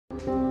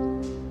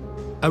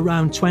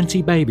Around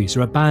 20 babies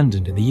are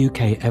abandoned in the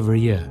UK every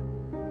year,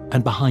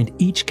 and behind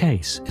each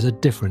case is a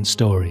different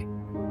story.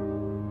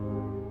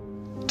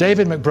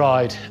 David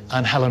McBride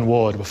and Helen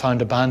Ward were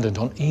found abandoned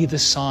on either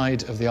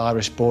side of the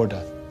Irish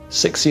border,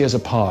 6 years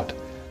apart.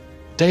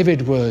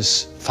 David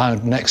was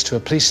found next to a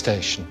police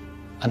station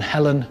and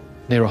Helen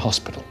near a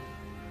hospital.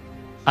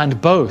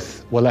 And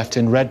both were left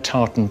in red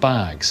tartan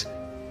bags.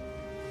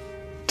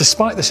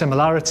 Despite the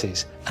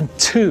similarities and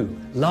 2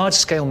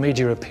 large-scale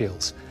media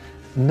appeals,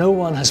 no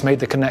one has made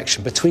the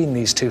connection between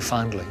these 2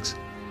 foundlings.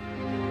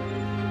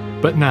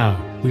 But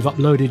now, we've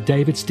uploaded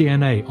David's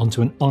DNA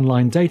onto an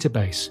online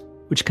database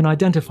which can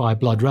identify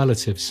blood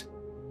relatives.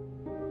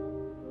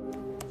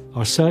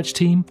 Our search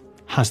team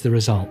has the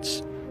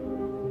results.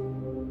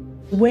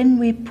 When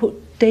we put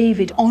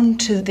David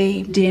onto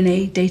the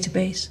DNA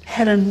database,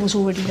 Helen was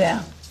already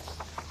there.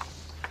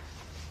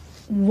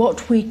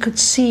 What we could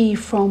see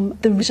from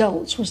the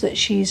results was that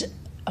she's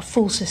a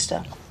full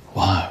sister.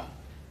 Wow.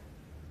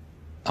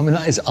 I mean,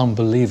 that is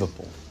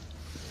unbelievable.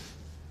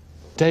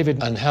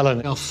 David and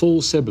Helen are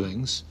full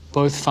siblings,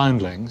 both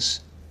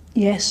foundlings.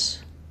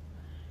 Yes.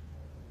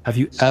 Have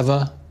you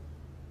ever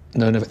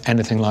known of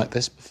anything like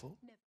this before?